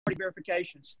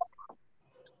verifications.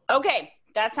 Okay,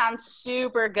 that sounds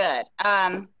super good.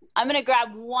 I'm going to grab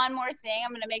one more thing.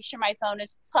 I'm going to make sure my phone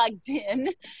is plugged in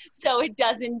so it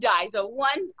doesn't die. So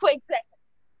one quick second.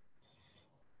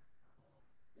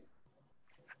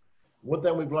 One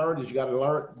thing we've learned is you got to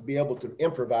learn to be able to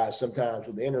improvise sometimes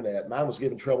with the internet. Mine was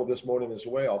giving trouble this morning as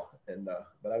well, and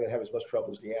but I didn't have as much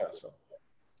trouble as Deanna. So,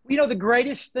 you know, the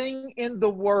greatest thing in the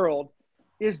world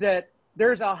is that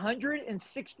there's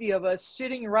 160 of us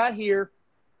sitting right here.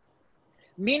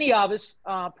 Many of us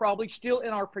probably still in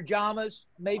our pajamas,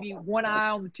 maybe one eye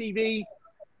on the TV,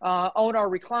 on our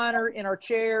recliner, in our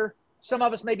chair. Some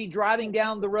of us may be driving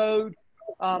down the road.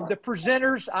 The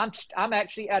presenters, I'm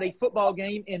actually at a football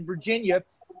game in Virginia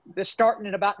that's starting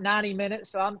in about 90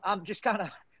 minutes. So I'm just kind of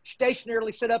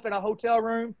stationarily set up in a hotel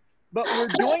room. But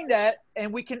we're doing that,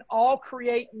 and we can all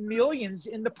create millions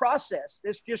in the process.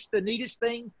 It's just the neatest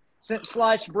thing since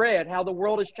sliced bread, how the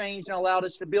world has changed and allowed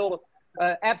us to build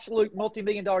an absolute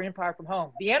multi-million-dollar empire from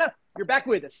home. Deanna, you're back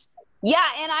with us. Yeah,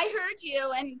 and I heard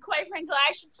you, and quite frankly,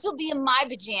 I should still be in my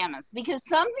pajamas, because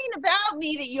something about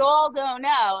me that you all don't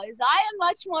know is I am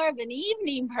much more of an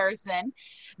evening person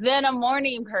than a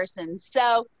morning person.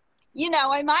 So, you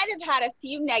know, I might have had a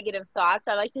few negative thoughts.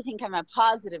 I like to think I'm a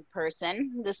positive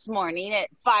person this morning at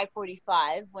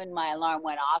 5:45 when my alarm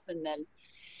went off,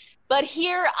 but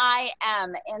here I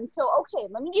am. And so, okay,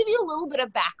 let me give you a little bit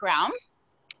of background,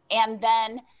 and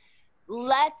then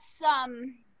let's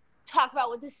talk about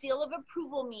what the seal of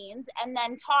approval means. And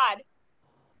then Todd,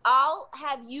 I'll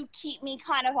have you keep me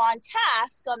kind of on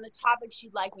task on the topics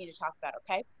you'd like me to talk about,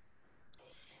 okay?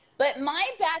 But my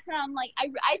background, like I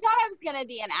thought I was going to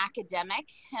be an academic,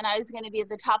 and I was going to be at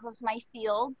the top of my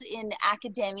field in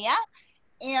academia.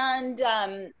 And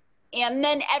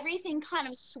then everything kind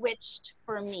of switched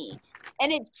for me.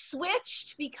 And it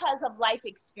switched because of life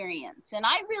experience. And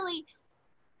I really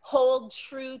hold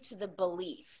true to the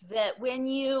belief that when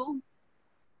you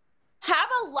have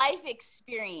a life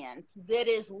experience that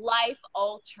is life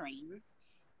altering,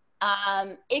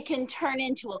 it can turn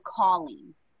into a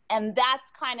calling. And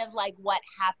that's kind of like what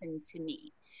happened to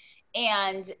me.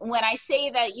 And when I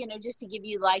say that, you know, just to give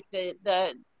you like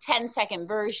the 10-second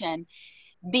version,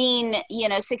 being, you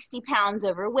know, 60 pounds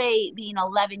overweight, being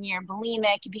 11-year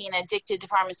bulimic, being addicted to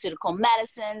pharmaceutical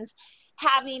medicines,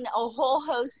 having a whole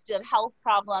host of health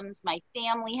problems, my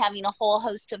family having a whole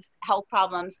host of health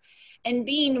problems, and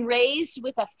being raised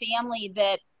with a family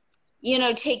that, you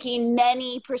know, taking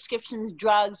many prescriptions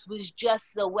drugs was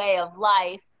just the way of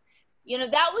life. You know,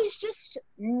 that was just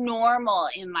normal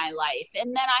in my life.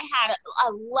 And then I had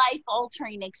a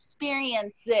life-altering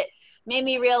experience that made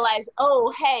me realize,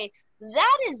 oh, hey,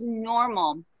 that is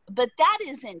normal, but that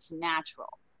isn't natural.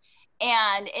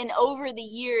 And over the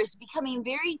years, becoming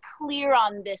very clear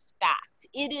on this fact,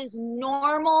 it is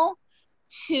normal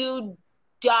to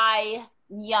die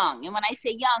young. And when I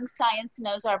say young, science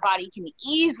knows our body can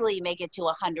easily make it to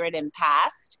 100 and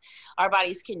past. Our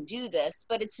bodies can do this,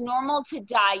 but it's normal to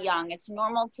die young. It's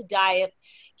normal to die of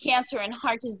cancer and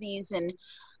heart disease and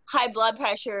high blood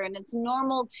pressure, and it's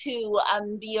normal to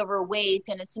be overweight,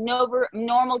 and it's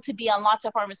normal to be on lots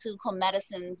of pharmaceutical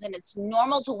medicines, and it's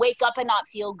normal to wake up and not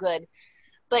feel good,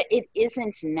 but it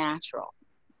isn't natural.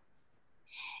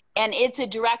 And it's a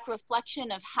direct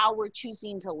reflection of how we're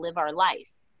choosing to live our life.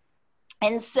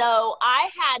 And so I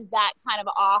had that kind of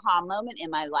aha moment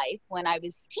in my life when I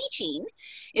was teaching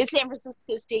at San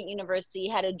Francisco State University,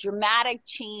 had a dramatic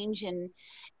change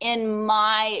in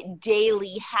my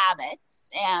daily habits.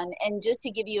 And just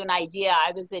to give you an idea,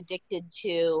 I was addicted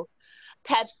to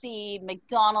Pepsi,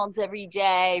 McDonald's every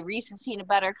day, Reese's peanut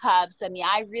butter cups. I mean,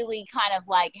 I really kind of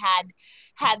like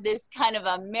had this kind of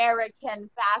American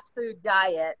fast food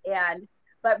diet.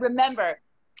 But remember,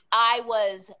 I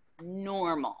was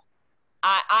normal.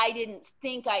 I didn't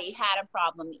think I had a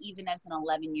problem even as an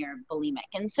 11-year bulimic.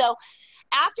 And so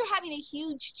after having a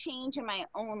huge change in my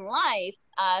own life,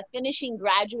 finishing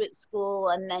graduate school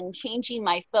and then changing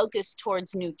my focus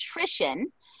towards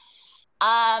nutrition,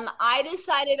 I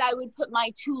decided I would put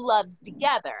my two loves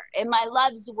together. And my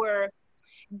loves were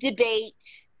debate,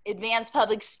 advanced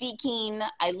public speaking.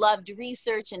 I loved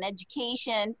research and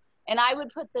education. And I would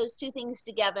put those two things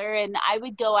together, and I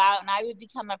would go out and I would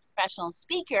become a professional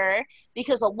speaker,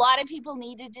 because a lot of people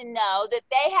needed to know that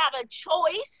they have a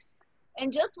choice,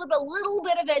 and just with a little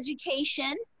bit of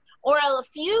education or a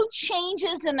few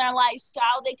changes in their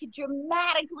lifestyle, they could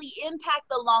dramatically impact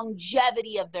the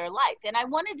longevity of their life. And I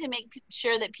wanted to make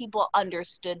sure that people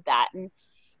understood that. And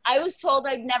I was told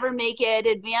I'd never make it.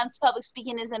 Advanced public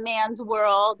speaking is a man's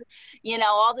world. You know,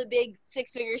 all the big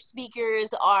six-figure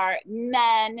speakers are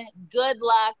men. Good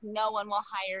luck. No one will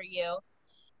hire you.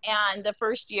 And the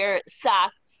first year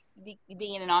sucked.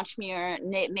 Being an entrepreneur,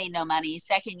 made no money.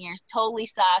 Second year totally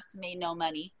sucked, made no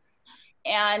money.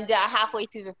 And halfway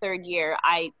through the third year,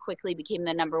 I quickly became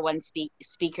the #1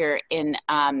 speaker in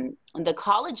the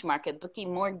college market,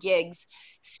 booking more gigs,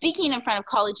 speaking in front of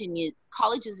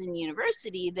colleges and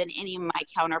university than any of my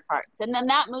counterparts. And then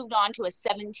that moved on to a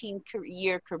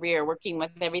 17-year career, working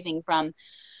with everything from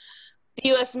the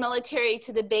U.S. military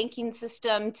to the banking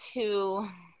system to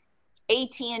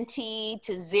AT&T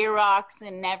to Xerox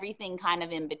and everything kind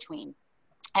of in between.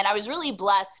 And I was really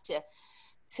blessed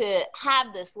to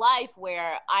have this life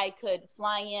where I could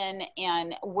fly in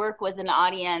and work with an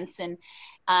audience and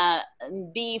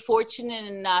be fortunate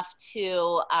enough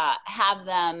to have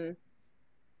them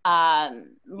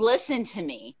listen to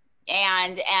me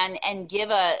and give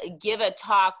a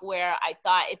talk where I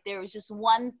thought if there was just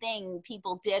one thing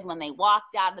people did when they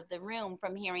walked out of the room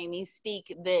from hearing me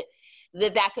speak,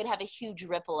 that could have a huge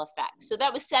ripple effect. So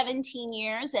that was 17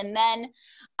 years. And then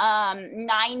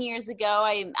 9 years ago,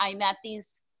 I met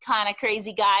these kind of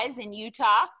crazy guys in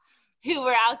Utah who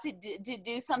were out to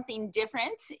do something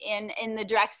different in the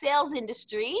direct sales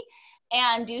industry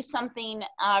and do something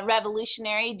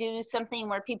revolutionary, do something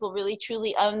where people really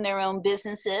truly own their own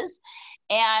businesses.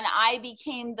 And I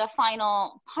became the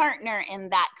final partner in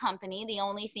that company, the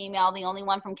only female, the only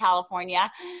one from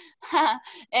California. And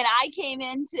I came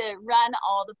in to run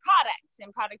all the products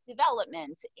and product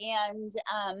development. And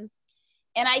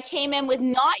I came in with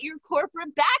not your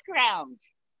corporate background.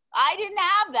 I didn't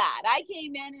have that. I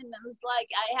came in and it was like,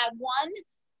 I had one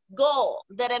goal,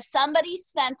 that if somebody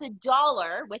spent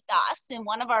 $1 with us in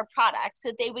one of our products,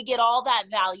 that they would get all that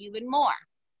value and more.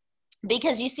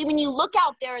 Because you see, when you look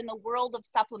out there in the world of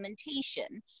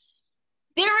supplementation,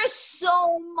 there is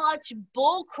so much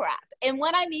bull crap. And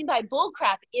what I mean by bull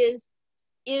crap is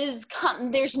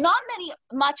there's not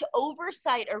much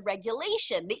oversight or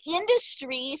regulation. The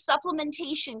industry,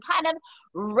 supplementation, kind of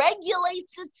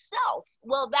regulates itself.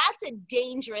 Well, that's a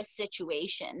dangerous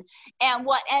situation. And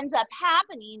what ends up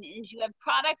happening is you have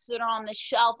products that are on the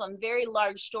shelf on very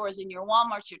large stores in your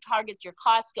Walmarts, your Targets, your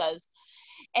Costco's,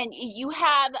 and you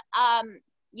have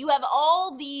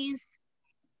all these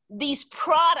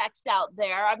products out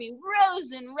there. I mean,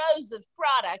 rows and rows of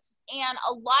products, and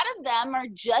a lot of them are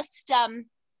just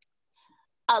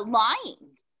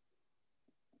lying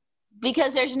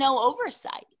because there's no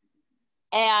oversight,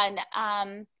 and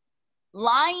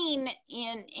lying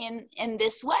in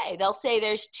this way. They'll say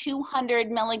there's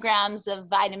 200 milligrams of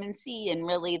vitamin C, and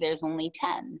really there's only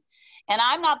 10. And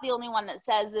I'm not the only one that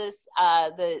says this.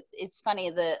 It's funny,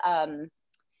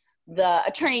 the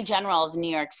Attorney General of New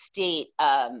York State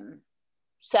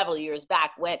several years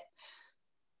back went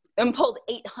and pulled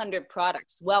 800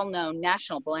 products, well-known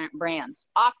national brands,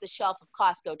 off the shelf of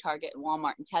Costco, Target, and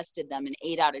Walmart, and tested them, and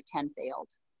 8 out of 10 failed.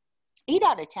 8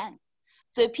 out of 10.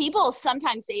 So people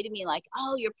sometimes say to me like,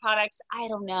 oh, your products, I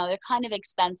don't know, they're kind of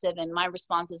expensive. And my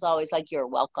response is always like, you're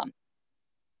welcome.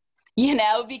 You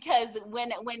know, because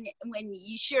when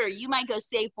you might go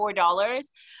save $4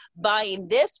 buying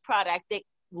this product that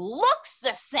looks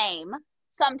the same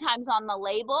sometimes on the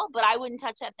label, but I wouldn't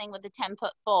touch that thing with a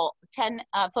 10-foot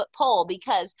pole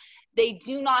because they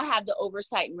do not have the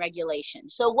oversight and regulation.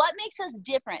 So what makes us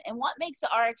different, and what makes the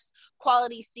ARIIX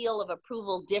quality seal of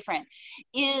approval different,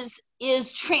 is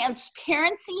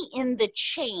transparency in the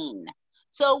chain.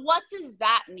 So what does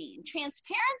that mean?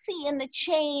 Transparency in the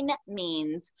chain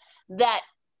means that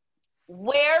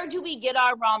where do we get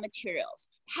our raw materials?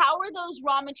 How are those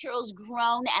raw materials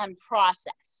grown and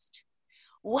processed?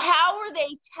 How are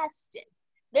they tested?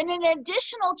 Then an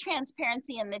additional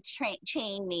transparency in the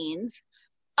chain means,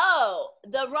 oh,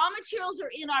 the raw materials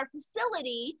are in our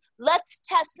facility. Let's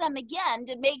test them again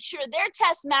to make sure their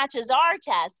test matches our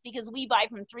test, because we buy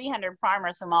from 300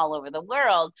 farmers from all over the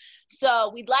world. So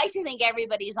we'd like to think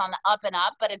everybody's on the up and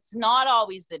up, but it's not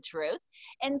always the truth.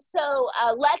 And so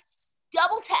let's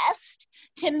double test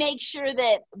to make sure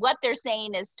that what they're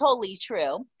saying is totally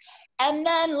true. And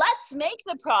then let's make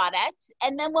the product.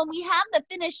 And then when we have the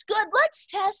finished good, let's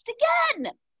test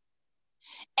again.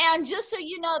 And just so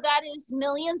you know, that is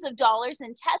millions of dollars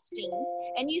in testing.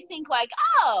 And you think like,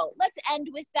 oh, let's end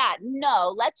with that.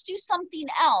 No, let's do something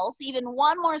else, even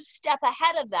one more step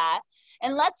ahead of that.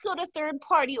 And let's go to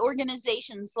third-party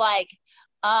organizations like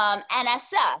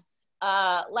NSF,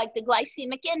 like the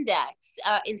Glycemic Index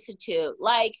Institute,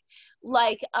 like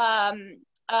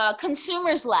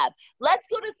Consumers Lab. Let's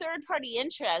go to third-party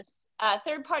interests,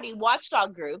 third-party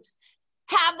watchdog groups,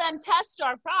 have them test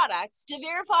our products to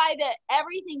verify that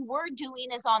everything we're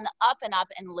doing is on the up and up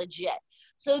and legit.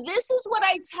 So this is what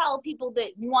I tell people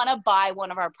that want to buy one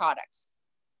of our products.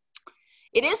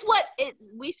 It is what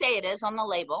we say it is on the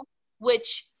label,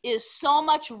 which is so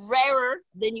much rarer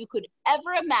than you could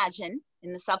ever imagine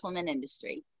in the supplement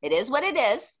industry. It is what it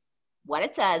is, what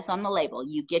it says on the label.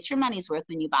 You get your money's worth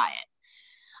when you buy it.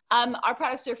 Our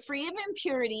products are free of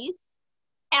impurities,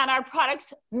 and our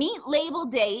products meet label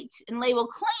date and label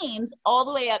claims all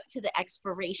the way up to the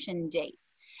expiration date.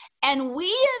 And we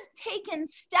have taken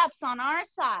steps on our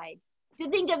side to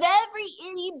think of every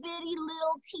itty bitty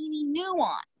little teeny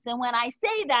nuance. And when I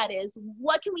say that is,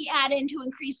 what can we add in to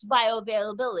increase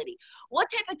bioavailability? What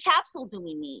type of capsule do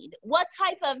we need? What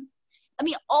type of, I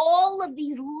mean, all of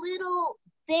these little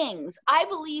things. I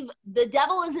believe the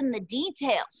devil is in the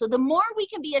details. So the more we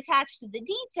can be attached to the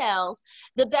details,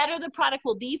 the better the product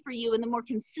will be for you and the more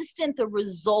consistent the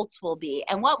results will be.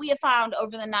 And what we have found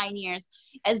over the 9 years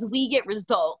as we get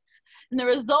results, and the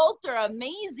results are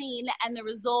amazing and the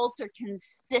results are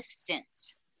consistent.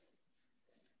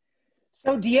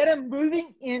 So Deanna,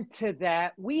 moving into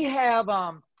that, we have,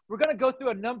 we're going to go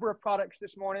through a number of products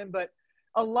this morning, but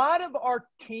a lot of our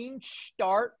teams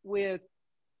start with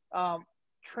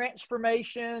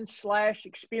transformation /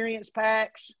 experience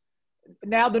packs.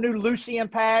 Now the new Lucium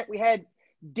pack. We had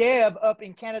Deb up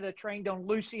in Canada trained on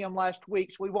Lucium last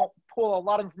week, so we won't pull a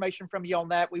lot of information from you on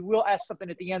that. We will ask something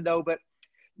at the end though, but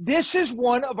this is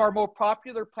one of our more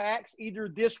popular packs, either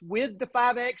this with the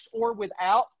 5X or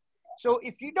without. So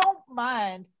if you don't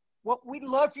mind, what we'd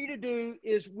love for you to do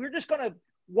is we're just going to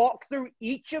walk through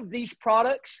each of these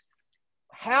products,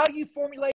 how you formulate